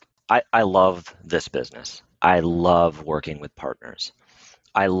I love this business. I love working with partners.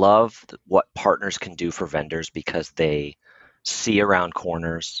 I love what partners can do for vendors because they see around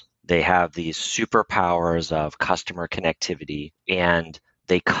corners. They have these superpowers of customer connectivity and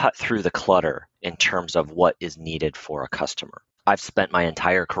they cut through the clutter in terms of what is needed for a customer. I've spent my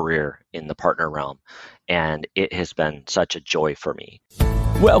entire career in the partner realm and it has been such a joy for me.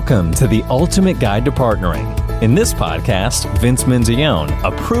 Welcome to the Ultimate Guide to Partnering. In this podcast, Vince Menzione,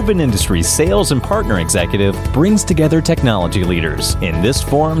 a proven industry sales and partner executive, brings together technology leaders in this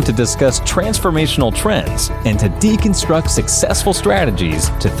forum to discuss transformational trends and to deconstruct successful strategies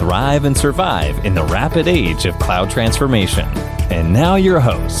to thrive and survive in the rapid age of cloud transformation. And now your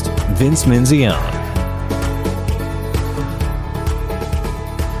host, Vince Menzione.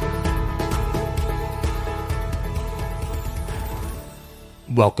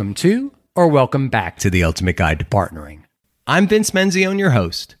 Welcome to, or welcome back to the Ultimate Guide to Partnering. I'm Vince Menzione, your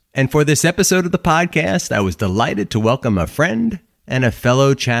host, and for this episode of the podcast, I was delighted to welcome a friend and a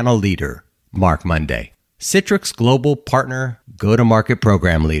fellow channel leader, Mark Monday, Citrix Global Partner Go-to-Market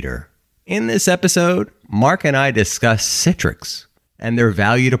Program Leader. In this episode, Mark and I discuss Citrix and their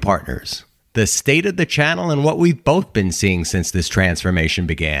value to partners, the state of the channel and what we've both been seeing since this transformation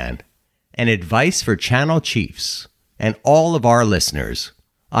began, and advice for channel chiefs and all of our listeners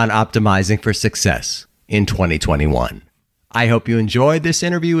on optimizing for success in 2021. I hope you enjoyed this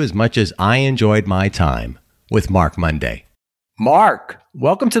interview as much as I enjoyed my time with Mark Monday. Mark,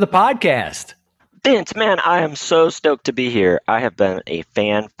 welcome to the podcast. Vince, man, I am so stoked to be here. I have been a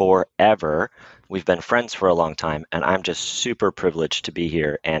fan forever. We've been friends for a long time, and I'm just super privileged to be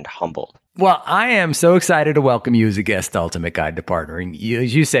here and humbled. Well, I am so excited to welcome you as a guest to Ultimate Guide to Partnering.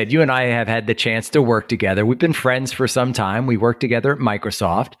 As you said, you and I have had the chance to work together. We've been friends for some time. We worked together at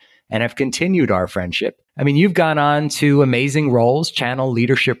Microsoft and have continued our friendship. I mean, you've gone on to amazing roles, channel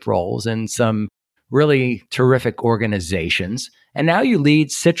leadership roles, in some really terrific organizations. And now you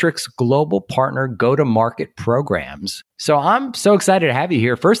lead Citrix Global Partner Go-to-Market Programs. So I'm so excited to have you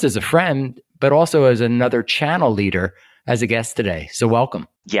here, first as a friend, but also as another channel leader as a guest today. So welcome.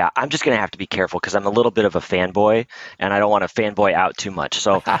 Yeah, I'm just going to have to be careful because I'm a little bit of a fanboy and I don't want to fanboy out too much.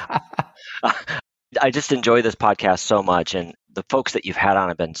 So I just enjoy this podcast so much, and the folks that you've had on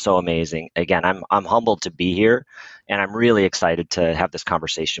have been so amazing. Again, I'm humbled to be here, and I'm really excited to have this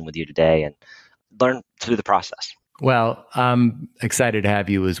conversation with you today and learn through the process. Well, I'm excited to have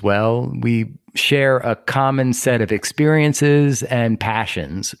you as well. We share a common set of experiences and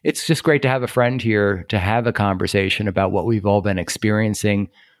passions. It's just great to have a friend here to have a conversation about what we've all been experiencing,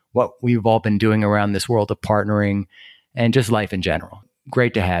 what we've all been doing around this world of partnering, and just life in general.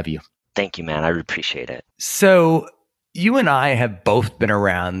 Great to have you. Thank you, man. I really appreciate it. So you and I have both been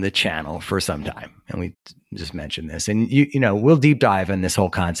around the channel for some time, and we just mentioned this. And you know, we'll deep dive in this whole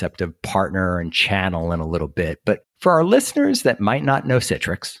concept of partner and channel in a little bit. But for our listeners that might not know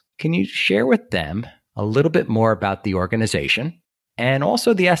Citrix, can you share with them a little bit more about the organization and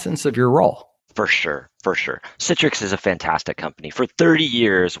also the essence of your role? For sure. Citrix is a fantastic company. For 30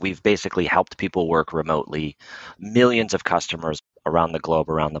 years, we've basically helped people work remotely, millions of customers around the globe,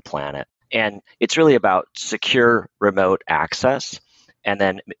 around the planet. And it's really about secure remote access and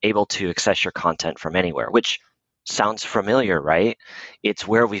then able to access your content from anywhere, which sounds familiar, right? It's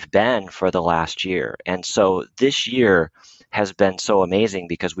where we've been for the last year. And so this year has been so amazing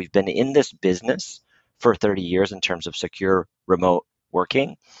because we've been in this business for 30 years in terms of secure remote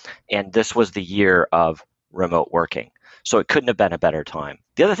working. And this was the year of remote working. So it couldn't have been a better time.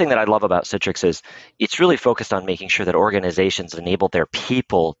 The other thing that I love about Citrix is it's really focused on making sure that organizations enable their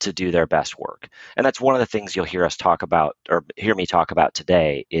people to do their best work. And that's one of the things you'll hear us talk about, or hear me talk about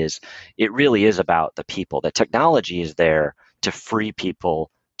today, is it really is about the people. The technology is there to free people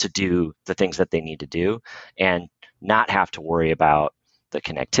to do the things that they need to do and not have to worry about the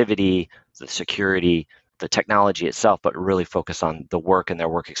connectivity, the security, the technology itself, but really focus on the work and their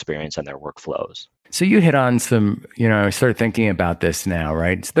work experience and their workflows. So you hit on some, I started thinking about this now,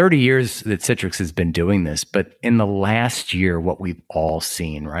 right? It's 30 years that Citrix has been doing this, but in the last year, what we've all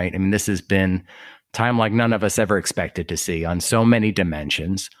seen, right? I mean, this has been time like none of us ever expected to see on so many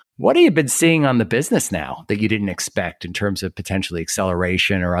dimensions. What have you been seeing on the business now that you didn't expect in terms of potentially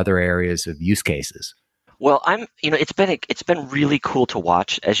acceleration or other areas of use cases? Well, it's been really cool to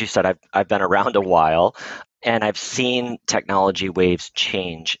watch. As you said, I've been around a while. And I've seen technology waves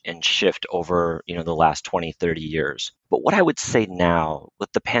change and shift over, the last 20, 30 years. But what I would say now,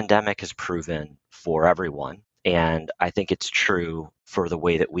 what the pandemic has proven for everyone, and I think it's true for the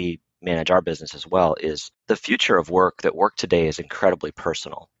way that we manage our business as well, is the future of work today is incredibly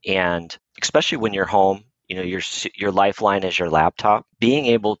personal. And especially when you're home, your lifeline is your laptop. Being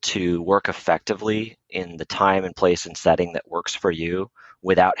able to work effectively in the time and place and setting that works for you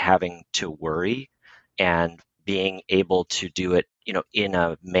without having to worry, and being able to do it, in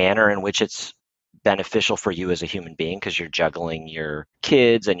a manner in which it's beneficial for you as a human being, because you're juggling your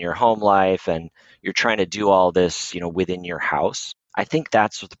kids and your home life and you're trying to do all this, within your house. I think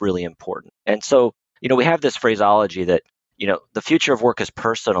that's what's really important. And so, we have this phraseology that, the future of work is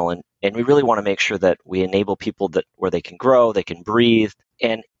personal, and we really want to make sure that we enable people that where they can grow, they can breathe.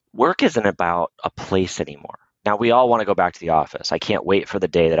 And work isn't about a place anymore. Now, we all want to go back to the office. I can't wait for the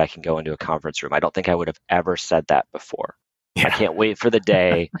day that I can go into a conference room. I don't think I would have ever said that before. Yeah. I can't wait for the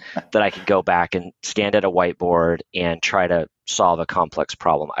day that I can go back and stand at a whiteboard and try to solve a complex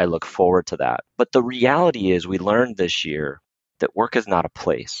problem. I look forward to that. But the reality is, we learned this year that work is not a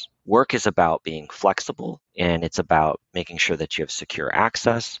place. Work is about being flexible, and it's about making sure that you have secure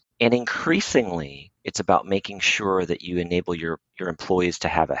access. And increasingly, it's about making sure that you enable your employees to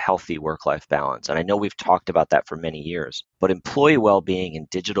have a healthy work-life balance. And I know we've talked about that for many years, but employee well-being and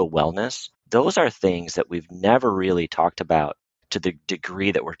digital wellness, those are things that we've never really talked about to the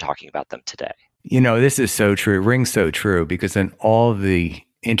degree that we're talking about them today. This is so true. It rings so true, because in all the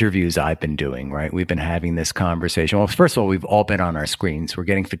interviews I've been doing, right, we've been having this conversation. Well, first of all, we've all been on our screens. We're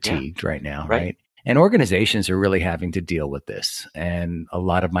getting fatigued right now, right? And organizations are really having to deal with this. And a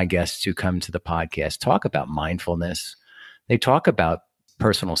lot of my guests who come to the podcast talk about mindfulness. They talk about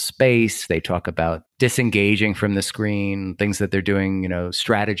personal space. They talk about disengaging from the screen, things that they're doing,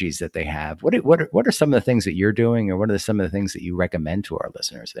 strategies that they have. What are some of the things that you're doing, or what are some of the things that you recommend to our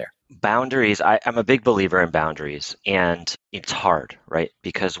listeners there? Boundaries. I'm a big believer in boundaries, and it's hard, right?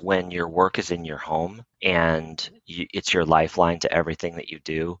 Because when your work is in your home and it's your lifeline to everything that you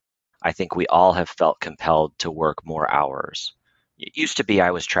do, I think we all have felt compelled to work more hours. It used to be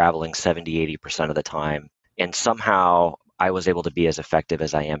I was traveling 70, 80% of the time, and somehow I was able to be as effective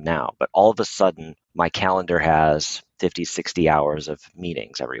as I am now. But all of a sudden, my calendar has 50, 60 hours of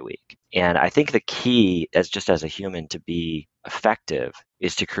meetings every week. And I think the key, as a human, to be effective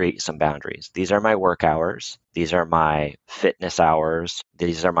is to create some boundaries. These are my work hours. These are my fitness hours.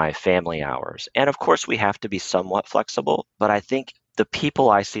 These are my family hours. And of course, we have to be somewhat flexible. But I think the people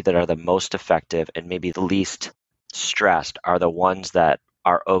I see that are the most effective and maybe the least stressed are the ones that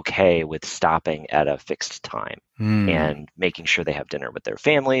are okay with stopping at a fixed time and making sure they have dinner with their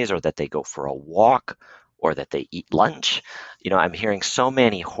families, or that they go for a walk, or that they eat lunch. I'm hearing so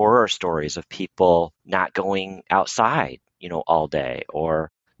many horror stories of people not going outside, all day,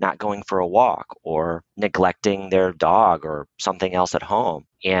 or not going for a walk, or neglecting their dog or something else at home.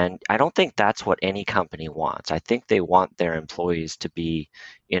 And I don't think that's what any company wants. I think they want their employees to be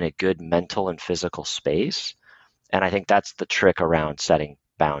in a good mental and physical space. And I think that's the trick around setting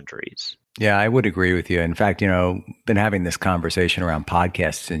boundaries. Yeah, I would agree with you. In fact, been having this conversation around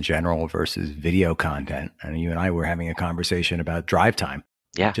podcasts in general versus video content. And you and I were having a conversation about drive time.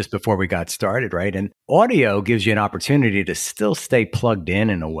 Yeah. Just before we got started, right? And audio gives you an opportunity to still stay plugged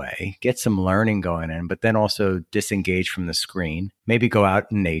in a way, get some learning going in, but then also disengage from the screen, maybe go out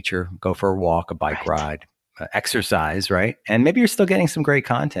in nature, go for a walk, a bike ride, exercise, right? And maybe you're still getting some great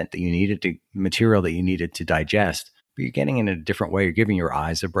content that material that you needed to digest, but you're getting in a different way. You're giving your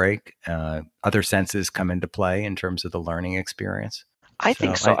eyes a break. Other senses come into play in terms of the learning experience. I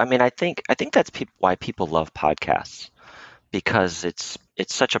think so. I think that's why people love podcasts, because it's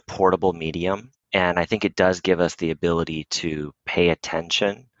such a portable medium. And I think it does give us the ability to pay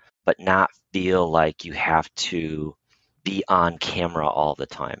attention, but not feel like you have to be on camera all the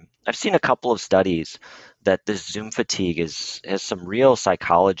time. I've seen a couple of studies that this Zoom fatigue has some real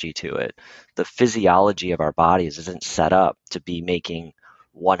psychology to it. The physiology of our bodies isn't set up to be making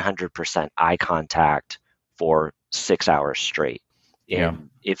 100% eye contact for 6 hours straight. And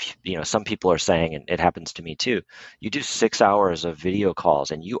if, some people are saying, and it happens to me too, you do 6 hours of video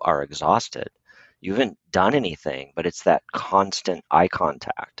calls and you are exhausted. You haven't done anything, but it's that constant eye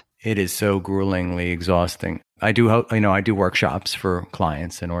contact. It is so gruelingly exhausting. I do workshops for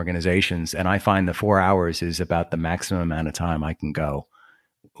clients and organizations, and I find the 4 hours is about the maximum amount of time I can go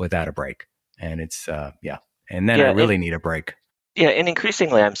without a break. And it's, and then I really need a break. Yeah, and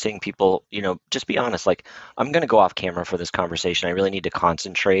increasingly I'm seeing people, just be honest, like, I'm going to go off camera for this conversation. I really need to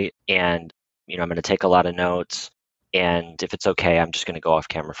concentrate, and, I'm going to take a lot of notes. And if it's okay, I'm just going to go off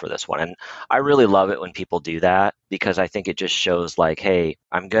camera for this one. And I really love it when people do that, because I think it just shows like, hey,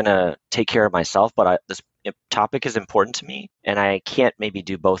 I'm going to take care of myself, but this topic is important to me, and I can't maybe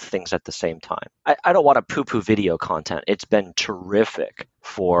do both things at the same time. I don't want to poo-poo video content. It's been terrific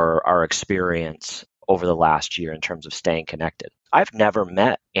for our experience over the last year in terms of staying connected. I've never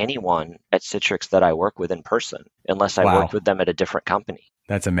met anyone at Citrix that I work with in person unless I worked Wow. with them at a different company.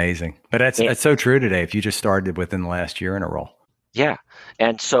 That's amazing. But that's And, that's so true today. If you just started within the last year in a role. yeah.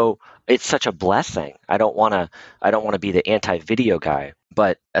 And so it's such a blessing. I don't want to be the anti-video guy,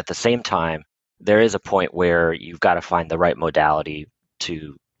 but at the same time, there is a point where you've got to find the right modality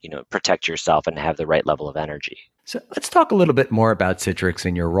to, protect yourself and have the right level of energy. So let's talk a little bit more about Citrix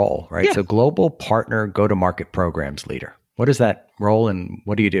and your role, right? Yeah. So Global Partner Go-to-Market Programs Leader. What is that role and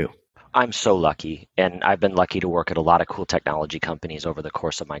what do you do? I'm so lucky, and I've been lucky to work at a lot of cool technology companies over the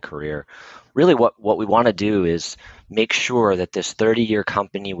course of my career. Really, what we want to do is make sure that this 30-year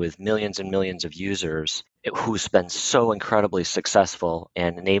company with millions and millions of users, who's been so incredibly successful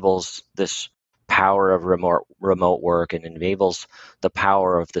and enables this power of remote work and enables the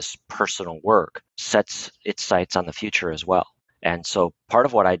power of this personal work, sets its sights on the future as well. And so part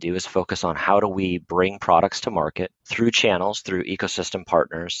of what I do is focus on how do we bring products to market through channels, through ecosystem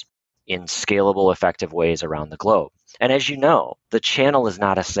partners, in scalable, effective ways around the globe. And as you know, the channel is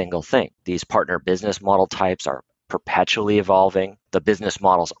not a single thing. These partner business model types are perpetually evolving. The business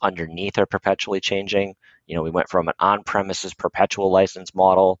models underneath are perpetually changing. We went from an on-premises perpetual license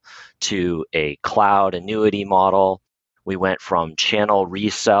model to a cloud annuity model. We went from channel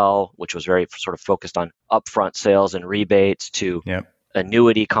resell, which was very sort of focused on upfront sales and rebates, to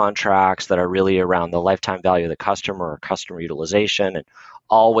annuity contracts that are really around the lifetime value of the customer or customer utilization, and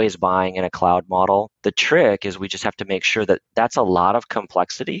always buying in a cloud model. The trick is we just have to make sure that that's a lot of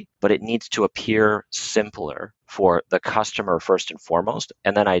complexity, but it needs to appear simpler for the customer first and foremost,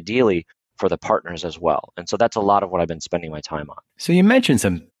 and then ideally for the partners as well. And so that's a lot of what I've been spending my time on. So you mentioned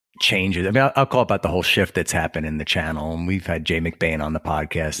some changes. I mean, I'll call about the whole shift that's happened in the channel. And we've had Jay McBain on the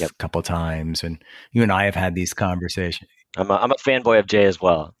podcast a couple of times, and you and I have had these conversations. I'm a fanboy of Jay as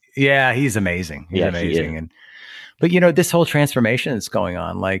well. Yeah, he's amazing. He's amazing. But this whole transformation that's going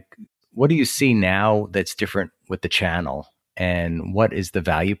on, like, what do you see now that's different with the channel? And what is the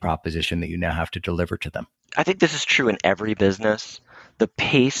value proposition that you now have to deliver to them? I think this is true in every business. The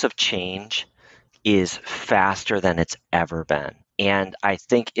pace of change is faster than it's ever been. And I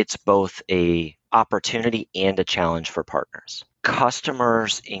think it's both a opportunity and a challenge for partners.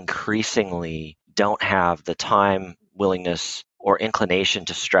 Customers increasingly don't have the time, willingness, or inclination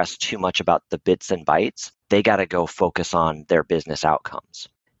to stress too much about the bits and bytes. They got to go focus on their business outcomes.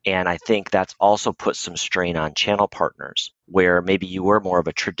 And I think that's also put some strain on channel partners, where maybe you were more of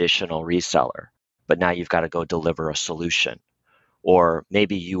a traditional reseller, but now you've got to go deliver a solution. Or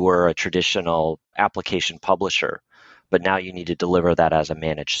maybe you were a traditional application publisher, but now you need to deliver that as a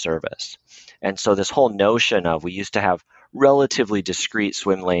managed service. And so this whole notion of, we used to have relatively discrete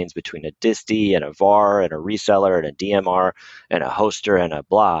swim lanes between a distie and a VAR and a reseller and a DMR and a hoster and a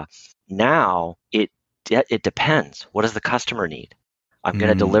blah. Now it depends. What does the customer need? I'm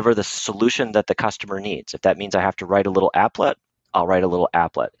going to deliver the solution that the customer needs. If that means I have to write a little applet, I'll write a little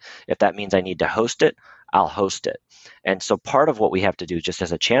applet. If that means I need to host it, I'll host it. And so part of what we have to do just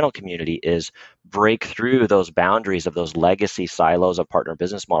as a channel community is break through those boundaries of those legacy silos of partner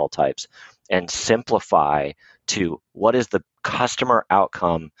business model types and simplify to what is the customer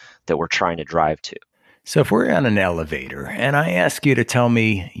outcome that we're trying to drive to. So if we're on an elevator and I ask you to tell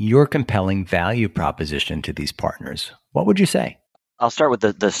me your compelling value proposition to these partners, what would you say? I'll start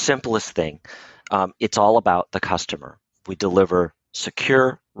with the simplest thing. It's all about the customer. We deliver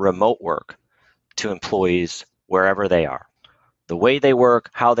secure remote work to employees wherever they are, the way they work,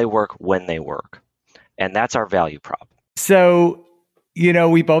 how they work, when they work. And that's our value prop. So,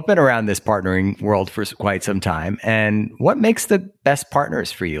 we've both been around this partnering world for quite some time. And what makes the best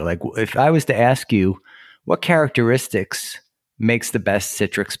partners for you? Like, if I was to ask you, what characteristics makes the best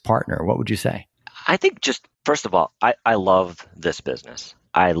Citrix partner, what would you say? I think just, first of all, I love this business.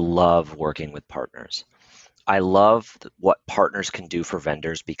 I love working with partners. I love what partners can do for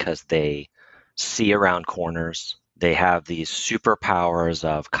vendors because they see around corners. They have these superpowers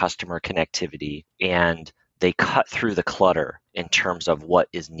of customer connectivity, and they cut through the clutter in terms of what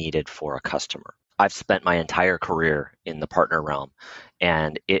is needed for a customer. I've spent my entire career in the partner realm,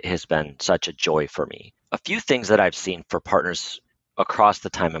 and it has been such a joy for me. A few things that I've seen for partners across the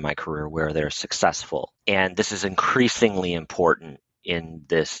time of my career where they're successful, and this is increasingly important in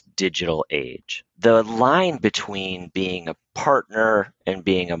this digital age. The line between being a partner and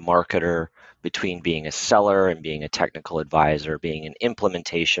being a marketer, between being a seller and being a technical advisor, being an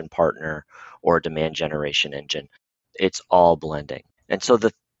implementation partner or a demand generation engine, it's all blending. And so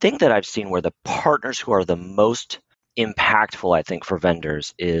the thing that I've seen where the partners who are the most impactful, I think, for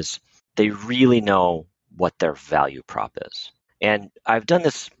vendors is they really know what their value prop is. And I've done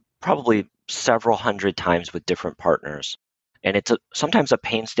this probably several hundred times with different partners. And it's sometimes a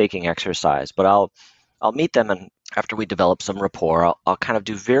painstaking exercise, but I'll meet them, and after we develop some rapport, I'll kind of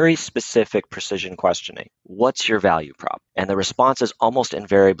do very specific precision questioning. What's your value prop? And the response is almost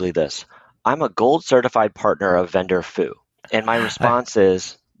invariably this: I'm a gold certified partner of vendor foo. And my response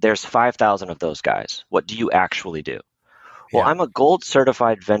is, there's 5,000 of those guys. What do you actually do? Well, I'm a gold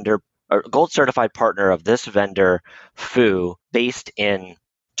certified partner of this vendor foo based in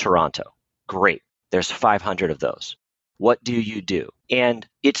Toronto. Great. There's 500 of those. What do you do? And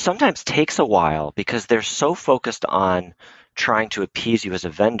it sometimes takes a while because they're so focused on trying to appease you as a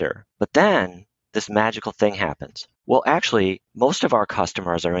vendor. But then this magical thing happens. Well, actually, most of our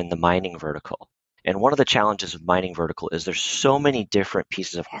customers are in the mining vertical. And one of the challenges of mining vertical is there's so many different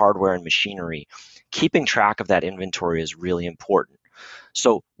pieces of hardware and machinery. Keeping track of that inventory is really important.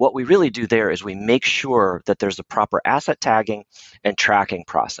 So what we really do there is we make sure that there's a proper asset tagging and tracking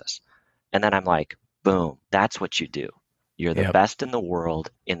process. And then I'm like, boom, that's what you do. You're the best in the world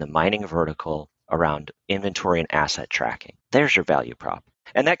in the mining vertical around inventory and asset tracking. There's your value prop.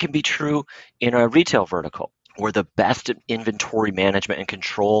 And that can be true in a retail vertical. We're the best at inventory management and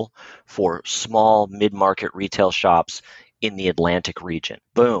control for small mid-market retail shops in the Atlantic region.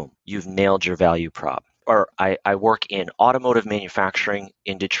 Boom, you've nailed your value prop. Or I work in automotive manufacturing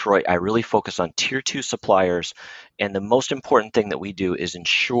in Detroit. I really focus on tier 2 suppliers. And the most important thing that we do is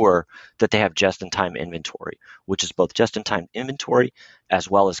ensure that they have just-in-time inventory, which is both just-in-time inventory as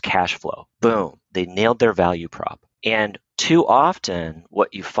well as cash flow. Boom, they nailed their value prop. And too often,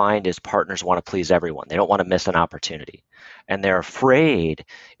 what you find is partners want to please everyone. They don't want to miss an opportunity. And they're afraid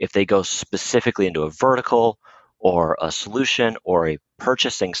if they go specifically into a vertical or a solution or a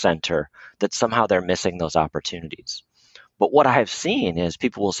purchasing center that somehow they're missing those opportunities. But what I have seen is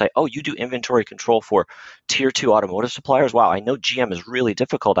people will say, oh, you do inventory control for tier 2 automotive suppliers? Wow, I know GM is really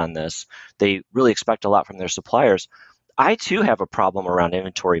difficult on this. They really expect a lot from their suppliers. I too have a problem around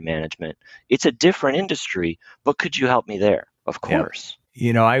inventory management. It's a different industry, but could you help me there? Of course. Yep.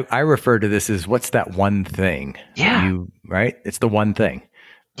 You know, I refer to this as what's that one thing? Yeah. Right? It's the one thing.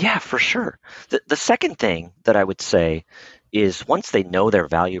 Yeah, for sure. The second thing that I would say is once they know their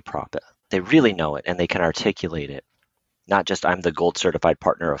value prop, they really know it and they can articulate it. Not just I'm the gold certified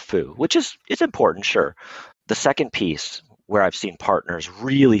partner of foo, which is important, sure. The second piece where I've seen partners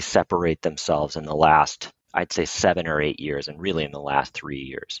really separate themselves in the last, I'd say 7 or 8 years, and really in the last 3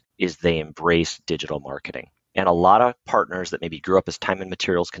 years, is they embrace digital marketing. And a lot of partners that maybe grew up as time and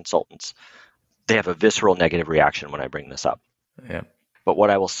materials consultants, they have a visceral negative reaction when I bring this up. Yeah. But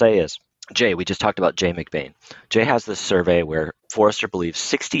what I will say is, Jay, we just talked about Jay McBain. Jay has this survey where Forrester believes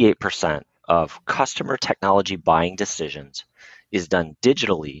 68% of customer technology buying decisions is done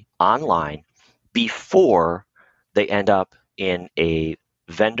digitally, online, before they end up in a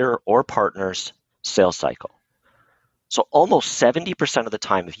vendor or partner's sales cycle. So almost 70% of the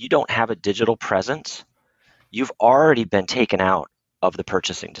time, if you don't have a digital presence, you've already been taken out of the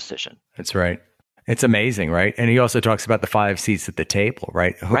purchasing decision. That's right. It's amazing, right? And he also talks about the 5 seats at the table,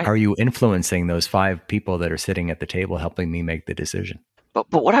 right? Right. Are you influencing those 5 people that are sitting at the table helping me make the decision?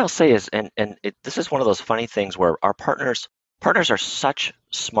 But what I'll say is, this is one of those funny things where our partners are such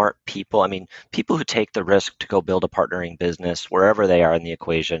smart people. I mean, people who take the risk to go build a partnering business wherever they are in the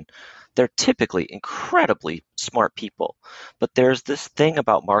equation, they're typically incredibly smart people. But there's this thing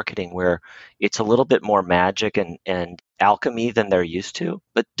about marketing where it's a little bit more magic and alchemy than they're used to.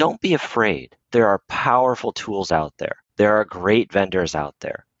 But don't be afraid. There are powerful tools out there. There are great vendors out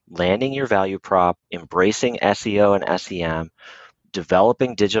there. Landing your value prop, embracing SEO and SEM,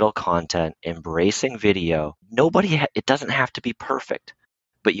 developing digital content, embracing video. It doesn't have to be perfect,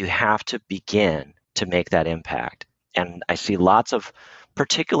 but you have to begin to make that impact. And I see lots of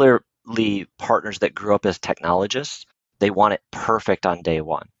particularly partners that grew up as technologists, they want it perfect on day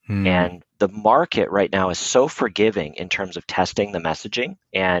one. And the market right now is so forgiving in terms of testing the messaging.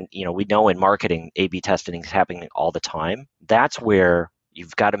 And, we know in marketing, A/B testing is happening all the time. That's where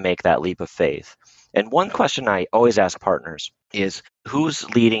you've got to make that leap of faith. And one question I always ask partners is, who's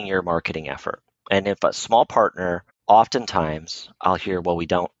leading your marketing effort? And if a small partner, oftentimes I'll hear, well, we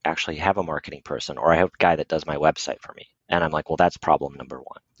don't actually have a marketing person, or I have a guy that does my website for me. And I'm like, well, that's problem number 1.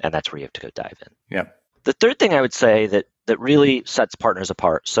 And that's where you have to go dive in. Yeah. The third thing I would say that really sets partners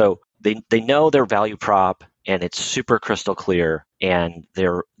apart. So they know their value prop and it's super crystal clear, and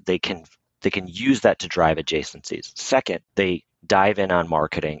they can use that to drive adjacencies. Second, they dive in on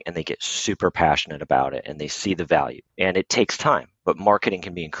marketing and they get super passionate about it and they see the value. And it takes time, but marketing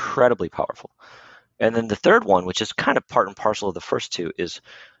can be incredibly powerful. And then the third one, which is kind of part and parcel of the first two, is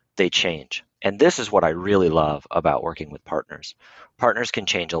they change. And this is what I really love about working with partners. Partners can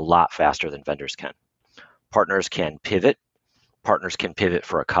change a lot faster than vendors can. Partners can pivot. Partners can pivot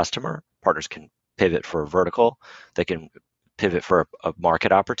for a customer. Partners can pivot for a vertical. They can pivot for a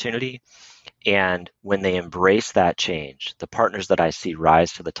market opportunity. And when they embrace that change, the partners that I see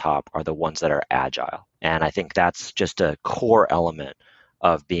rise to the top are the ones that are agile. And I think that's just a core element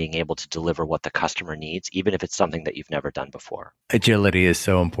of being able to deliver what the customer needs, even if it's something that you've never done before. Agility is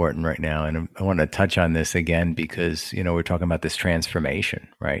so important right now. And I want to touch on this again because, we're talking about this transformation,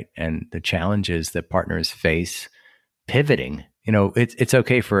 right? And the challenges that partners face pivoting. It's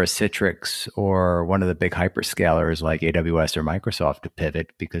okay for a Citrix or one of the big hyperscalers like AWS or Microsoft to pivot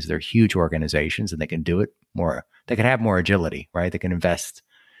because they're huge organizations and they can do it more. They can have more agility, right? They can invest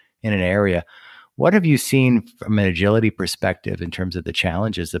in an area. What have you seen from an agility perspective in terms of the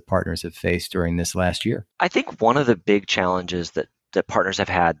challenges that partners have faced during this last year? I think one of the big challenges that partners have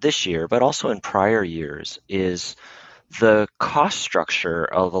had this year, but also in prior years, is the cost structure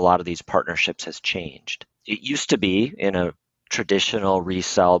of a lot of these partnerships has changed. It used to be in a traditional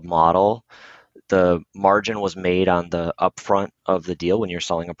resell model, the margin was made on the upfront of the deal when you're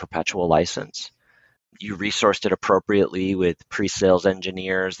selling a perpetual license. You resourced it appropriately with pre-sales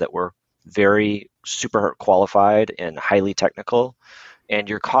engineers that were very super qualified and highly technical, and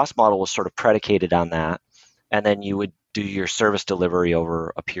your cost model was sort of predicated on that, and then you would do your service delivery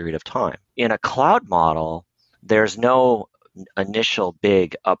over a period of time. In a cloud model, there's no initial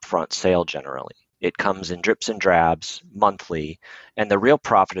big upfront sale generally. It comes in drips and drabs monthly, and the real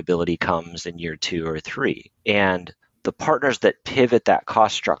profitability comes in year 2 or 3. And the partners that pivot that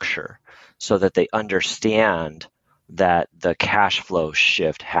cost structure so that they understand that the cash flow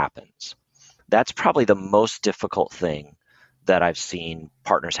shift happens, that's probably the most difficult thing that I've seen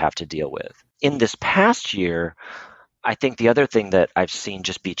partners have to deal with. In this past year, I think the other thing that I've seen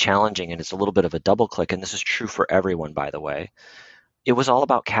just be challenging, and it's a little bit of a double click, and this is true for everyone, by the way, it was all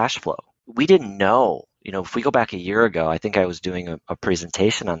about cash flow. We didn't know, if we go back a year ago, I think I was doing a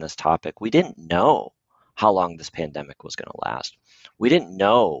presentation on this topic. We didn't know how long this pandemic was going to last. We didn't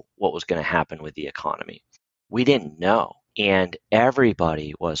know what was going to happen with the economy. We didn't know. And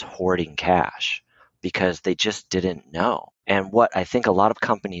everybody was hoarding cash because they just didn't know. And what I think a lot of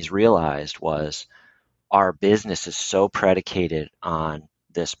companies realized was our business is so predicated on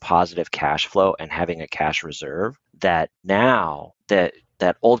this positive cash flow and having a cash reserve that now that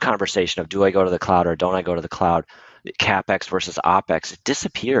old conversation of do I go to the cloud or don't I go to the cloud, CapEx versus OpEx, it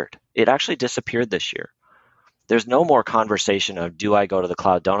disappeared. It actually disappeared this year. There's no more conversation of do I go to the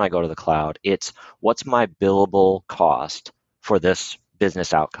cloud, don't I go to the cloud? It's what's my billable cost for this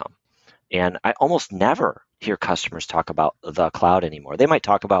business outcome? And I almost never hear customers talk about the cloud anymore. They might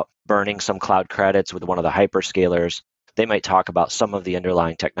talk about burning some cloud credits with one of the hyperscalers. They might talk about some of the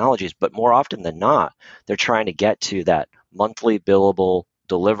underlying technologies, but more often than not, they're trying to get to that monthly billable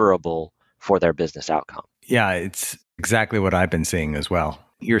deliverable for their business outcome. Yeah, it's exactly what I've been seeing as well.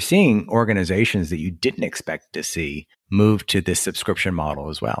 You're seeing organizations that you didn't expect to see move to this subscription model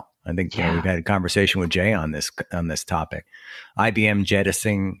as well. I think we've had a conversation with Jay on this topic. IBM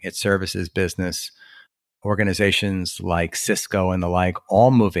jettisoning its services business, organizations like Cisco and the like,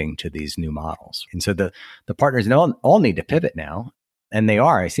 all moving to these new models. And so the partners all need to pivot now, and they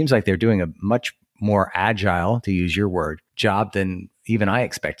are. It seems like they're doing a much more agile, to use your word, job than even I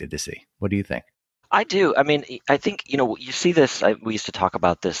expected to see. What do you think? I do. I mean, I think, you see this, we used to talk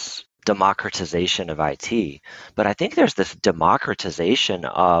about this democratization of IT, but I think there's this democratization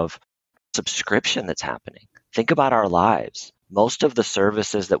of subscription that's happening. Think about our lives. Most of the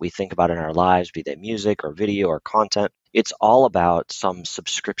services that we think about in our lives, be they music or video or content, it's all about some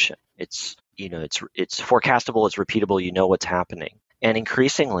subscription. It's forecastable, it's repeatable, you know what's happening. And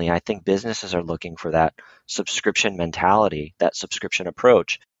increasingly, I think businesses are looking for that subscription mentality, that subscription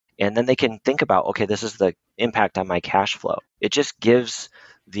approach. And then they can think about, okay, this is the impact on my cash flow. It just gives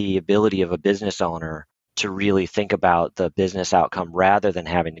the ability of a business owner to really think about the business outcome rather than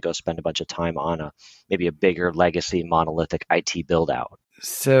having to go spend a bunch of time on maybe a bigger legacy monolithic IT build out.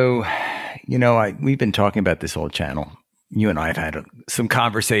 So, we've been talking about this whole channel. You and I have had some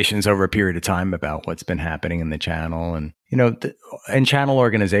conversations over a period of time about what's been happening in the channel and, and channel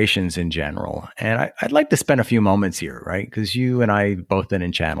organizations in general. And I'd like to spend a few moments here, right? Because you and I both been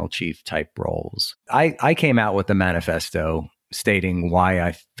in channel chief type roles. I came out with a manifesto stating why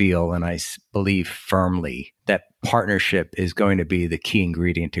I feel and I believe firmly that partnership is going to be the key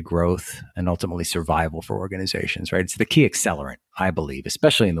ingredient to growth and ultimately survival for organizations, right? It's the key accelerant, I believe,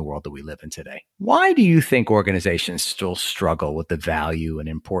 especially in the world that we live in today. Why do you think organizations still struggle with the value and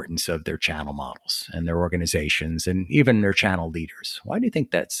importance of their channel models and their organizations and even their channel leaders? Why do you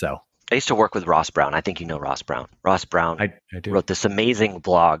think that's so? I used to work with Ross Brown. I think you know Ross Brown. Ross Brown I do. wrote this amazing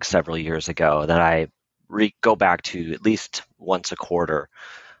blog several years ago that I go back to at least once a quarter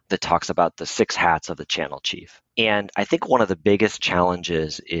that talks about the 6 hats of the channel chief. And I think one of the biggest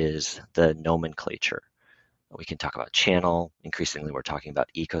challenges is the nomenclature. We can talk about channel. Increasingly, we're talking about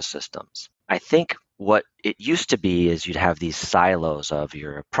ecosystems. I think what it used to be is you'd have these silos of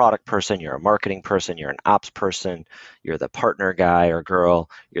you're a product person, you're a marketing person, you're an ops person, you're the partner guy or girl,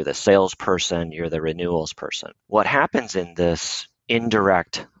 you're the sales person, you're the renewals person. What happens in this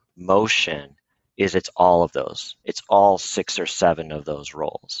indirect motion is it's all of those. It's all 6 or 7 of those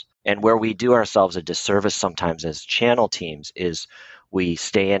roles. And where we do ourselves a disservice sometimes as channel teams is we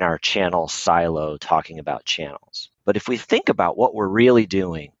stay in our channel silo talking about channels. But if we think about what we're really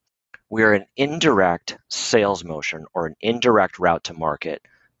doing, we're an indirect sales motion or an indirect route to market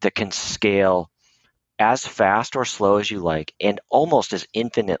that can scale as fast or slow as you like and almost as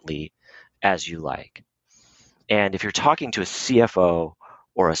infinitely as you like. And if you're talking to a CFO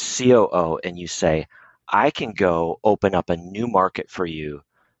or a COO and you say, I can go open up a new market for you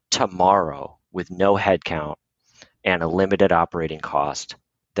tomorrow with no headcount and a limited operating cost,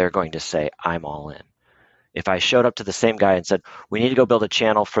 they're going to say, I'm all in. If I showed up to the same guy and said, we need to go build a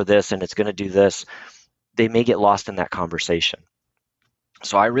channel for this and it's going to do this, they may get lost in that conversation.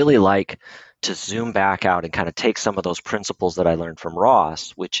 So I really like to zoom back out and kind of take some of those principles that I learned from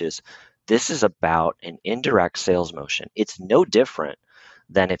Ross, which is this is about an indirect sales motion. It's no different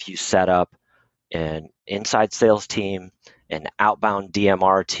than if you set up an inside sales team, an outbound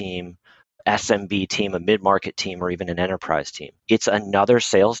DMR team, SMB team, a mid-market team, or even an enterprise team. It's another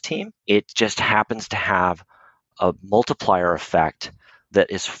sales team. It just happens to have a multiplier effect that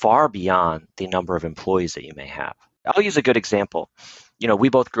is far beyond the number of employees that you may have. I'll use a good example. We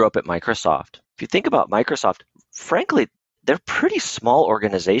both grew up at Microsoft. If you think about Microsoft, frankly, they're a pretty small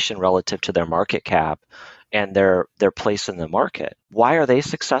organization relative to their market cap and their place in the market. Why are they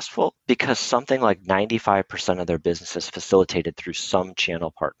successful? Because something like 95% of their business is facilitated through some channel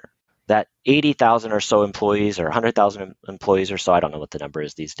partner. That 80,000 or so employees or 100,000 employees or so, I don't know what the number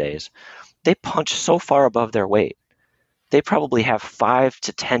is these days, they punch so far above their weight. They probably have 5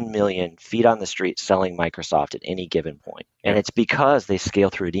 to 10 million feet on the street selling Microsoft at any given point. And it's because they scale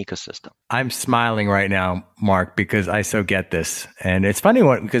through an ecosystem. I'm smiling right now, Mark, because I so get this. And it's funny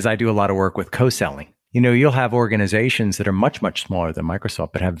because I do a lot of work with co-selling. You'll have organizations that are much, much smaller than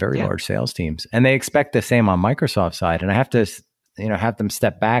Microsoft, but have very large sales teams. And they expect the same on Microsoft's side. And I have to have them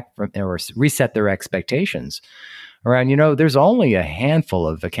step back from or reset their expectations around, there's only a handful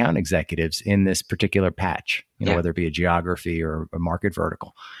of account executives in this particular patch, whether it be a geography or a market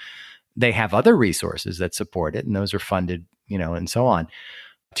vertical. They have other resources that support it, and those are funded, and so on.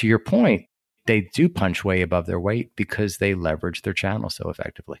 To your point, they do punch way above their weight because they leverage their channel so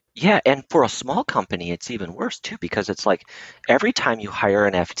effectively. Yeah, and for a small company, it's even worse too, because it's like every time you hire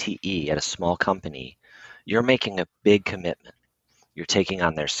an FTE at a small company, you're making a big commitment. You're taking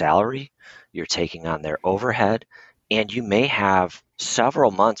on their salary, you're taking on their overhead, and you may have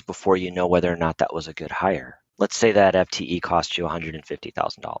several months before you know whether or not that was a good hire. Let's say that FTE cost you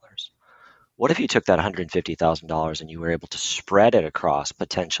 $150,000. What if you took that $150,000 and you were able to spread it across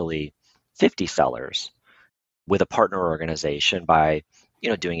potentially 50 sellers with a partner organization by,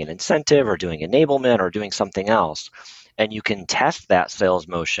 doing an incentive or doing enablement or doing something else, and you can test that sales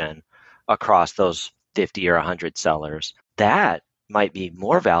motion across those 50 or 100 sellers? That might be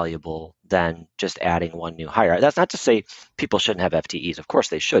more valuable than just adding one new hire. That's not to say people shouldn't have FTEs. Of course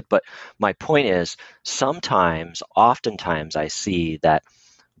they should. But my point is oftentimes I see that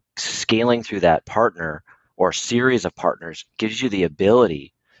scaling through that partner or series of partners gives you the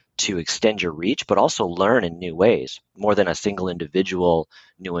ability to extend your reach, but also learn in new ways more than a single individual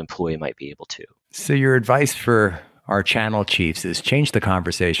new employee might be able to. So your advice for our channel chiefs is change the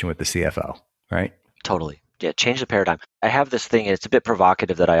conversation with the CFO, right? Totally. Yeah, change the paradigm. I have this thing, it's a bit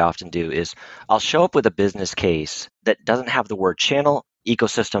provocative that I often do, is I'll show up with a business case that doesn't have the word channel,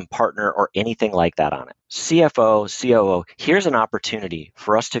 ecosystem, partner, or anything like that on it. CFO, COO, here's an opportunity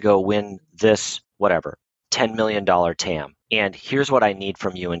for us to go win this, $10 million TAM. And here's what I need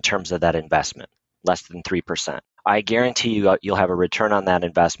from you in terms of that investment, less than 3%. I guarantee you'll have a return on that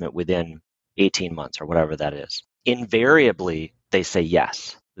investment within 18 months or whatever that is. Invariably, they say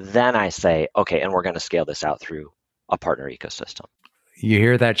yes. Then I say, okay, and we're going to scale this out through a partner ecosystem. You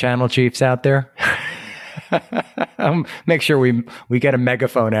hear that, channel chiefs out there? Make sure we get a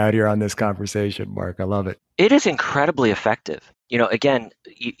megaphone out here on this conversation, Mark. I love it. It is incredibly effective. Again,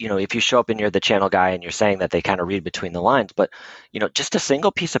 if you show up and you're the channel guy and you're saying that they kind of read between the lines, but, just a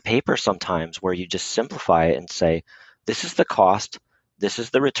single piece of paper sometimes where you just simplify it and say, this is the cost, this is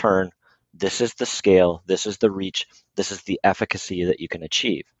the return, this is the scale, this is the reach, this is the efficacy that you can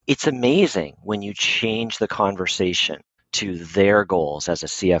achieve. It's amazing when you change the conversation to their goals as a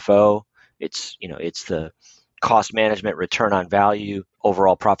CFO. It's the cost management, return on value,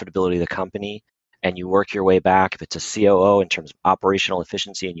 overall profitability of the company, and you work your way back. If it's a COO in terms of operational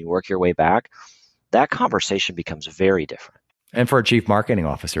efficiency and you work your way back, that conversation becomes very different. And for a chief marketing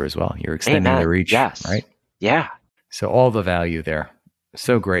officer as well, you're extending the reach, yes. Right? Yeah. So all the value there.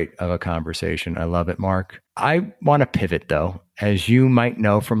 So great of a conversation. I love it, Mark. I want to pivot though. As you might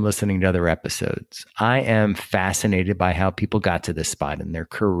know from listening to other episodes, I am fascinated by how people got to this spot in their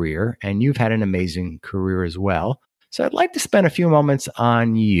career, and you've had an amazing career as well. So I'd like to spend a few moments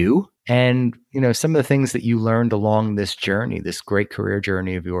on you and, some of the things that you learned along this journey, this great career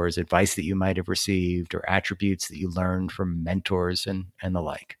journey of yours, advice that you might have received or attributes that you learned from mentors and the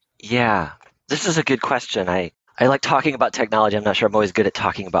like. Yeah, this is a good question. I like talking about technology. I'm not sure I'm always good at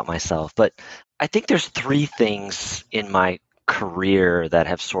talking about myself, but I think there's 3 things in my career that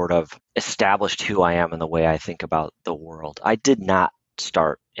have sort of established who I am and the way I think about the world. I did not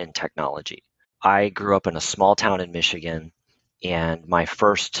start in technology. I grew up in a small town in Michigan, and my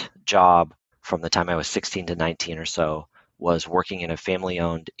first job from the time I was 16 to 19 or so was working in a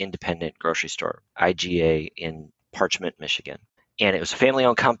family-owned independent grocery store, IGA, in Parchment, Michigan. And it was a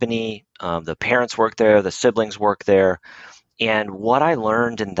family-owned company. The parents worked there, the siblings worked there. And what I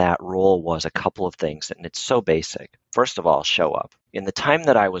learned in that role was a couple of things, and it's so basic. First of all, show up. In the time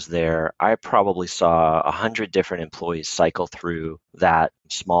that I was there, I probably saw 100 different employees cycle through that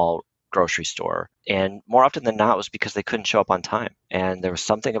small grocery store. And more often than not, it was because they couldn't show up on time. And there was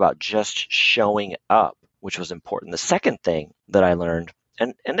something about just showing up, which was important. The second thing that I learned,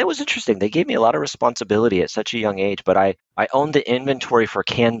 and it was interesting, they gave me a lot of responsibility at such a young age, but I owned the inventory for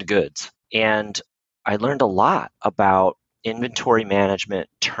canned goods. And I learned a lot about inventory management,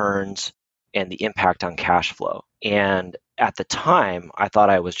 turns, and the impact on cash flow. And at the time, I thought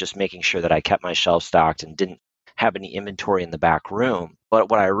I was just making sure that I kept my shelves stocked and didn't have any inventory in the back room. But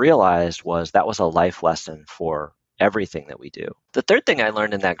what I realized was that was a life lesson for everything that we do. The third thing I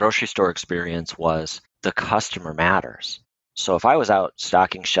learned in that grocery store experience was the customer matters. So if I was out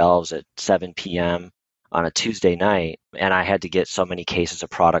stocking shelves at 7 p.m. on a Tuesday night and I had to get so many cases of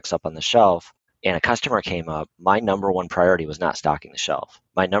products up on the shelf and a customer came up, my number one priority was not stocking the shelf.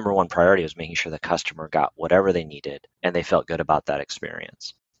 My number one priority was making sure the customer got whatever they needed and they felt good about that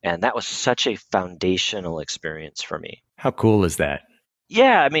experience. And that was such a foundational experience for me. How cool is that?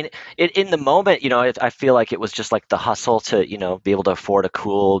 Yeah, I mean, in the moment, I feel like it was just like the hustle to, be able to afford a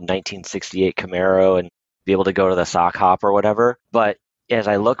cool 1968 Camaro and be able to go to the sock hop or whatever. But as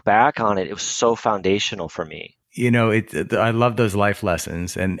I look back on it, it was so foundational for me. I love those life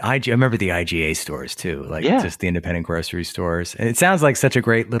lessons. And I remember the IGA stores too, just the independent grocery stores. And it sounds like such a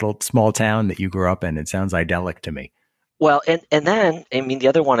great little small town that you grew up in. It sounds idyllic to me. Well, and then, I mean, the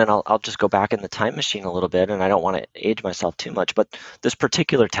other one, and I'll just go back in the time machine a little bit, and I don't want to age myself too much, but this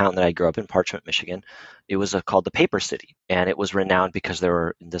particular town that I grew up in, Parchment, Michigan, it was called the Paper City, and it was renowned because there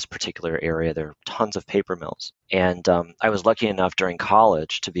were, in this particular area, there were tons of paper mills. And I was lucky enough during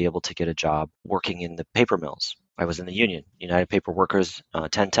college to be able to get a job working in the paper mills. I was in the union, United Paper Workers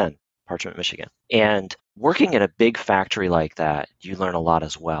 1010, Parchment, Michigan. And working at a big factory like that, you learn a lot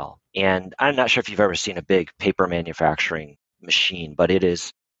as well. And I'm not sure if you've ever seen a big paper manufacturing machine, but it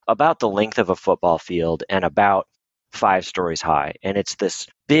is about the length of a football field and about 5 stories high. And it's this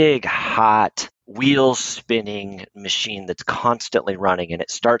big, hot, wheel spinning machine that's constantly running. And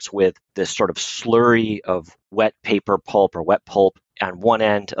it starts with this sort of slurry of wet paper pulp or wet pulp on one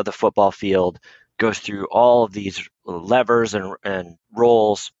end of the football field, goes through all of these levers and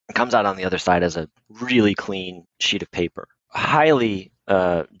rolls, and comes out on the other side as a really clean sheet of paper. Highly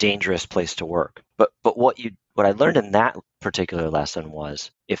dangerous place to work. But what I learned in that particular lesson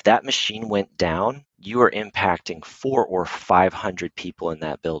was if that machine went down, you were impacting 400 or 500 people in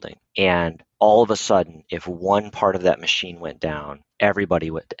that building. And all of a sudden, if one part of that machine went down,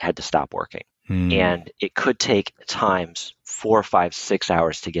 everybody had to stop working. And it could take times 4, 5, 6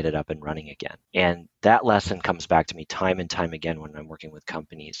 hours to get it up and running again. And that lesson comes back to me time and time again when I'm working with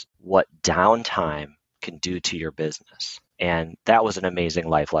companies, what downtime can do to your business. And that was an amazing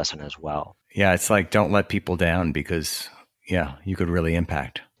life lesson as well. Yeah, it's like don't let people down because, you could really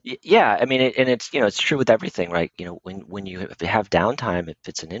impact. Yeah, I mean, and it's it's true with everything, right? When you have downtime, if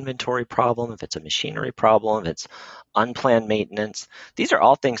it's an inventory problem, if it's a machinery problem, if it's unplanned maintenance, these are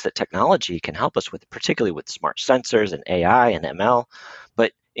all things that technology can help us with, particularly with smart sensors and AI and ML.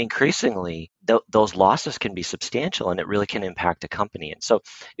 But increasingly, those losses can be substantial, and it really can impact a company. And so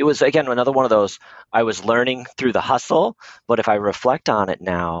it was again another one of those I was learning through the hustle, but if I reflect on it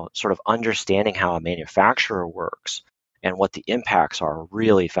now, sort of understanding how a manufacturer works and what the impacts are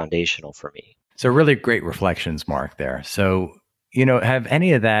really foundational for me. So really great reflections, Mark, there. So, has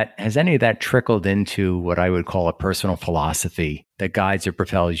any of that trickled into what I would call a personal philosophy that guides or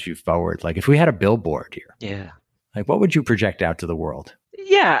propels you forward? Like if we had a billboard here, Yeah. like what would you project out to the world?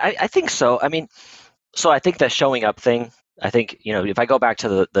 Yeah, I think so. I mean, so I think that showing up thing, I think, if I go back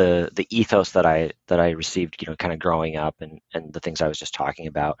to the ethos that I received, kind of growing up and the things I was just talking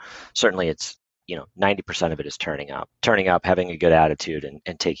about, certainly it's 90% of it is turning up, having a good attitude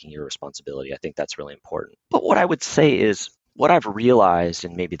and taking your responsibility. I think that's really important. But what I would say is what I've realized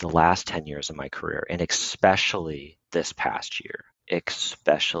in maybe the last 10 years of my career, and especially this past year,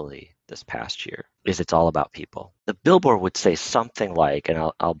 is it's all about people. The billboard would say something like,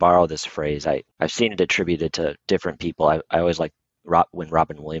 and I'll borrow this phrase, I've seen it attributed to different people. I always like when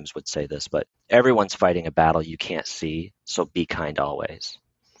Robin Williams would say this, but everyone's fighting a battle you can't see, so be kind always.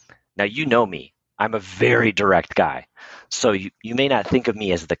 Now, you know me. I'm a very direct guy. So you may not think of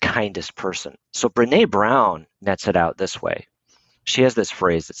me as the kindest person. So Brene Brown nets it out this way. She has this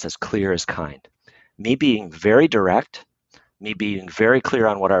phrase that says, clear is kind. Me being very direct, me being very clear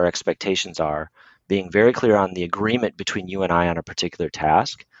on what our expectations are, being very clear on the agreement between you and I on a particular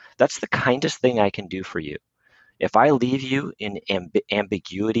task, that's the kindest thing I can do for you. If I leave you in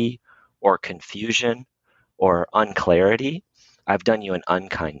ambiguity or confusion or unclarity, I've done you an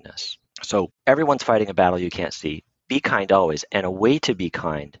unkindness. So everyone's fighting a battle you can't see. Be kind always. And a way to be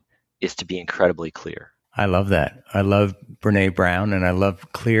kind is to be incredibly clear. I love that. I love Brene Brown, and I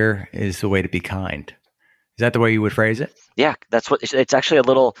love clear is the way to be kind. Is that the way you would phrase it? Yeah, that's what it's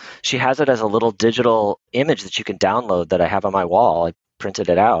actually she has it as a little digital image that you can download that I have on my wall. I printed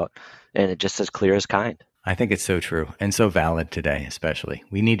it out and it just says clear is kind. I think it's so true and so valid today, especially.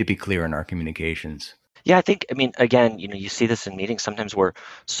 We need to be clear in our communications. Yeah, I mean, again, you see this in meetings. Sometimes we're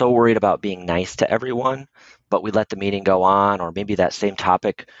so worried about being nice to everyone, but we let the meeting go on, or maybe that same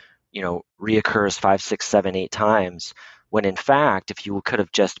topic, reoccurs 5, 6, 7, 8 times, when in fact, if you could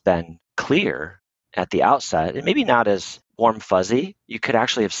have just been clear at the outset, and maybe not as warm fuzzy, you could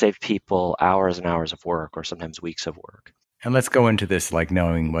actually have saved people hours and hours of work, or sometimes weeks of work. And let's go into this, like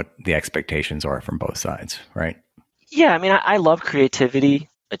knowing what the expectations are from both sides, right? Yeah, I mean, I love creativity.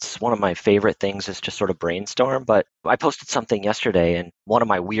 It's one of my favorite things is to sort of brainstorm, but I posted something yesterday, and one of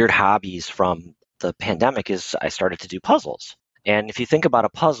my weird hobbies from the pandemic is I started to do puzzles. And if you think about a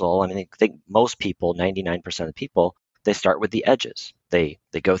puzzle, I mean, I think most people, 99% of people, they start with the edges. They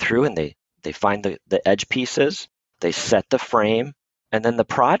go through and they find the edge pieces, they set the frame, and then the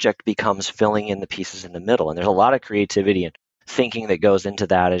project becomes filling in the pieces in the middle. And there's a lot of creativity and thinking that goes into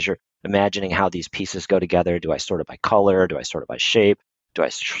that as you're imagining how these pieces go together. Do I sort it by color? Do I sort it by shape? Do I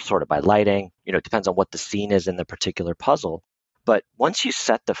sort it by lighting? It depends on what the scene is in the particular puzzle. But once you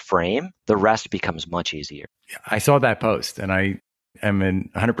set the frame, the rest becomes much easier. I saw that post, and I am in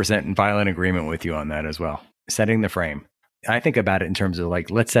 100% in violent agreement with you on that as well. Setting the frame. I think about it in terms of like,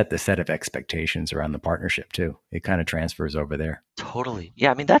 let's set the set of expectations around the partnership too. It kind of transfers over there. Totally.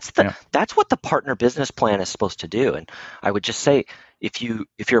 Yeah. I mean, that's what the partner business plan is supposed to do. And I would just say, if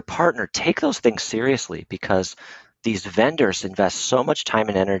you're a partner, take those things seriously, because these vendors invest so much time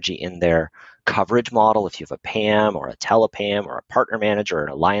and energy in their coverage model. If you have a PAM or a telepam or a partner manager or an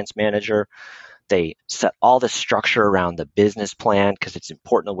alliance manager, they set all this structure around the business plan because it's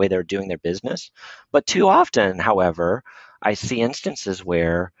important the way they're doing their business. But too often, however, I see instances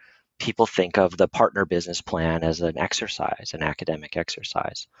where people think of the partner business plan as an exercise, an academic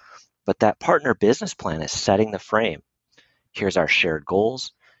exercise. But that partner business plan is setting the frame. Here's our shared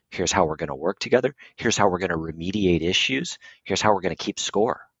goals. Here's how we're going to work together. Here's how we're going to remediate issues. Here's how we're going to keep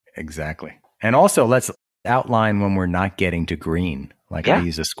score. Exactly. And also, let's outline when we're not getting to green. Like I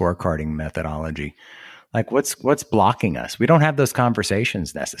use a scorecarding methodology. Like what's blocking us? We don't have those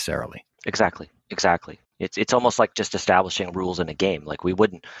conversations necessarily. Exactly. It's almost like just establishing rules in a game. Like we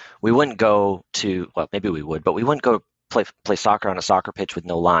wouldn't go to, well, maybe we would, but we wouldn't go play soccer on a soccer pitch with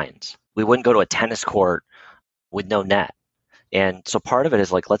no lines. We wouldn't go to a tennis court with no net. And so part of it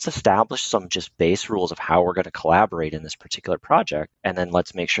is like, let's establish some just base rules of how we're going to collaborate in this particular project. And then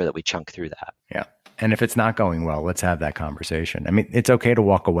let's make sure that we chunk through that. Yeah. And if it's not going well, let's have that conversation. I mean, it's okay to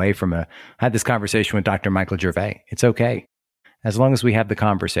walk away from I had this conversation with Dr. Michael Gervais. It's okay. as long as we have the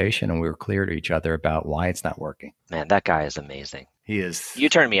conversation and we're clear to each other about why it's not working. Man, that guy is amazing. He is. You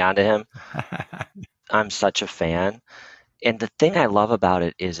turned me on to him. I'm such a fan. And the thing I love about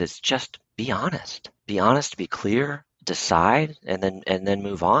it is it's just be honest. Be honest, be clear, decide, and then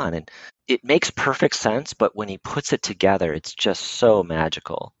move on. And it makes perfect sense, but when he puts it together, it's just so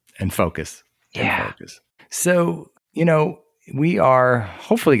magical. And focus. Yeah. And focus. So, we are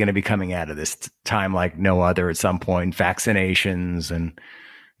hopefully going to be coming out of this time like no other at some point. Vaccinations and,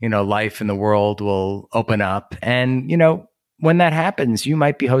 life in the world will open up. And, when that happens, you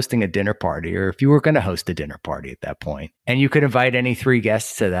might be hosting a dinner party, or if you were going to host a dinner party at that point, and you could invite any 3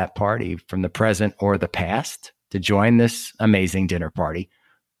 guests to that party from the present or the past to join this amazing dinner party.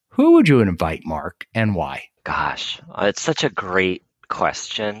 Who would you invite, Mark, and why? Gosh, it's such a great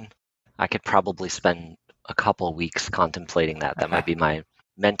question. I could probably spend a couple weeks contemplating that. That might be my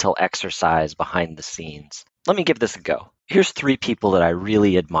mental exercise behind the scenes. Let me give this a go. Here's 3 people that I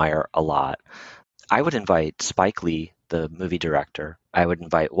really admire a lot. I would invite Spike Lee, the movie director. I would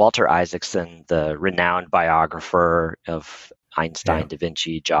invite Walter Isaacson, the renowned biographer of Einstein, Da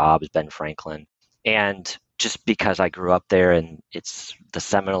Vinci, Jobs, Ben Franklin. And just because I grew up there and it's the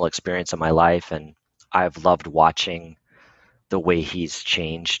seminal experience of my life, and I've loved watching the way he's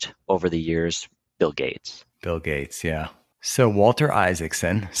changed over the years, Bill Gates. Bill Gates, yeah. So Walter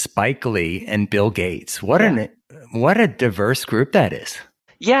Isaacson, Spike Lee, and Bill Gates. What a diverse group that is.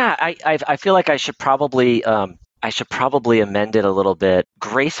 Yeah, I feel like I should probably amend it a little bit.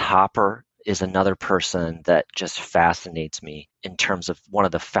 Grace Hopper is another person that just fascinates me in terms of one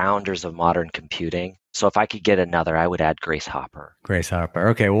of the founders of modern computing. So if I could get another, I would add Grace Hopper. Grace Hopper.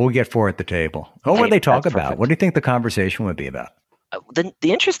 Okay, well, we'll get 4 at the table. What would they talk about? Perfect. What do you think the conversation would be about? The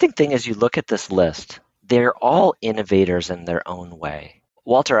interesting thing is you look at this list, they're all innovators in their own way.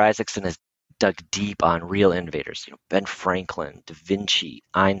 Walter Isaacson has dug deep on real innovators, Ben Franklin, Da Vinci,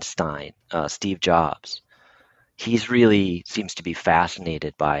 Einstein, Steve Jobs. He's really seems to be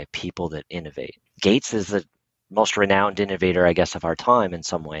fascinated by people that innovate. Gates is the most renowned innovator, I guess, of our time in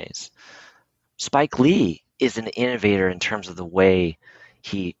some ways. Spike Lee is an innovator in terms of the way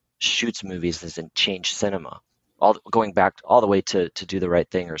he shoots movies and changed cinema, going back all the way to Do the Right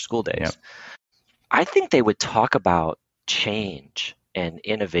Thing or School Days. Yep. I think they would talk about change and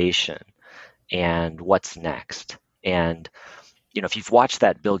innovation and what's next. And if you've watched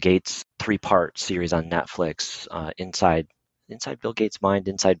that Bill Gates 3-part series on Netflix, Inside Bill Gates' Mind,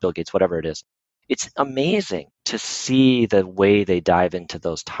 Inside Bill Gates, whatever it is, it's amazing to see the way they dive into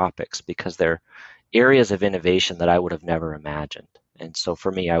those topics because they're areas of innovation that I would have never imagined. And so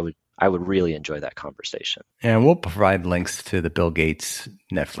for me, I would really enjoy that conversation. And we'll provide links to the Bill Gates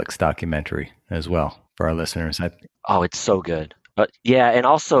Netflix documentary as well for our listeners. Oh, it's so good. Yeah, and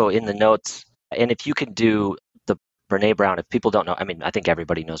also in the notes, and if you can do the Brené Brown, if people don't know, I think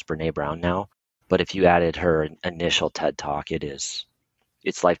everybody knows Brené Brown now, but if you added her initial TED Talk,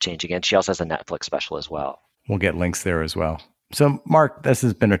 it's life-changing. And she also has a Netflix special as well. We'll get links there as well. So, Mark, this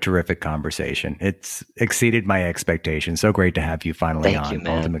has been a terrific conversation. It's exceeded my expectations. So great to have you finally on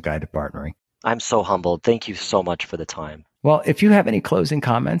Ultimate Guide to Partnering. I'm so humbled. Thank you so much for the time. Well, if you have any closing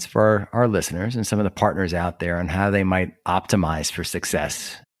comments for our listeners and some of the partners out there on how they might optimize for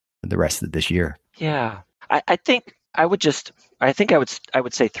success the rest of this year. Yeah, I think I would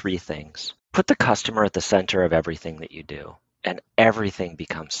say 3 things. Put the customer at the center of everything that you do, and everything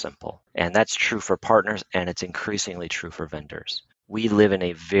becomes simple. And that's true for partners, and it's increasingly true for vendors. We live in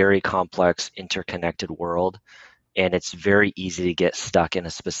a very complex, interconnected world, and it's very easy to get stuck in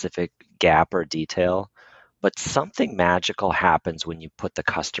a specific gap or detail. But something magical happens when you put the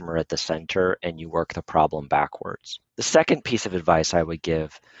customer at the center and you work the problem backwards. The second piece of advice I would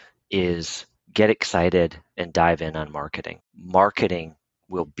give is get excited and dive in on marketing. Marketing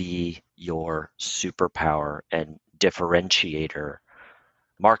will be your superpower and differentiator.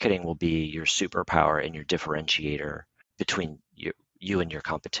 Marketing will be your superpower and your differentiator between you and your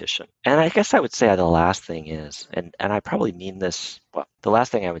competition. And I guess I would say the last thing is, and I probably mean this, the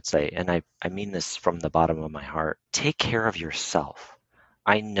last thing I would say, and I mean this from the bottom of my heart, take care of yourself.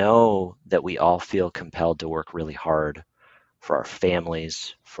 I know that we all feel compelled to work really hard for our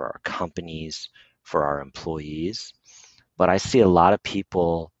families, for our companies, for our employees. But I see a lot of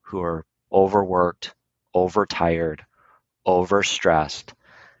people who are overworked, overtired, overstressed,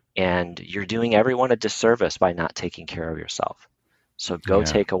 and you're doing everyone a disservice by not taking care of yourself. So go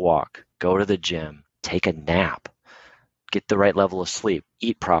take a walk, go to the gym, take a nap, get the right level of sleep,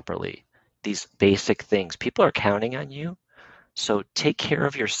 eat properly. These basic things, people are counting on you. So take care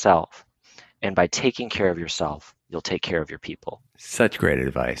of yourself. And by taking care of yourself, you'll take care of your people. Such great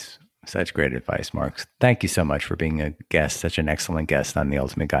advice. Such great advice, Mark. Thank you so much for being a guest, such an excellent guest on The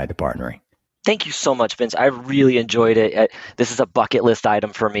Ultimate Guide to Partnering. Thank you so much, Vince. I really enjoyed it. This is a bucket list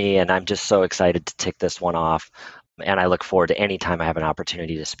item for me, and I'm just so excited to tick this one off. And I look forward to any time I have an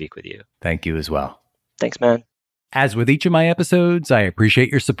opportunity to speak with you. Thank you as well. Thanks, man. As with each of my episodes, I appreciate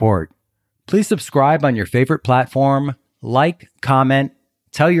your support. Please subscribe on your favorite platform, like, comment,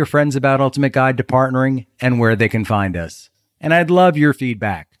 tell your friends about Ultimate Guide to Partnering and where they can find us. And I'd love your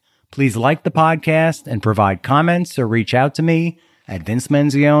feedback. Please like the podcast and provide comments or reach out to me at Vince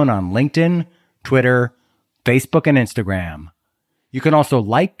Menzione on LinkedIn, Twitter, Facebook, and Instagram. You can also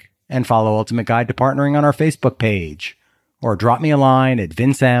like and follow Ultimate Guide to Partnering on our Facebook page, or drop me a line at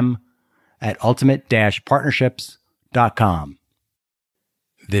vincem@ultimate-partnerships.com.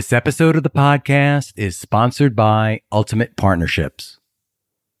 This episode of the podcast is sponsored by Ultimate Partnerships.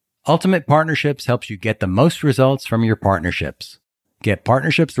 Ultimate Partnerships helps you get the most results from your partnerships. Get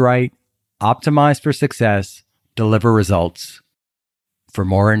partnerships right, optimize for success, deliver results. For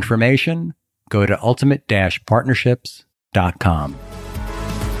more information, go to ultimate-partnerships.com.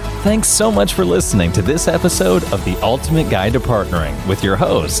 Thanks so much for listening to this episode of The Ultimate Guide to Partnering with your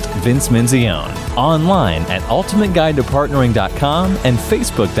host, Vince Menzione. Online at ultimateguidetopartnering.com and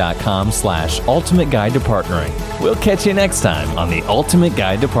facebook.com/ultimateguidetopartnering. We'll catch you next time on The Ultimate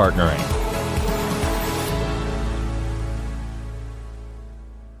Guide to Partnering.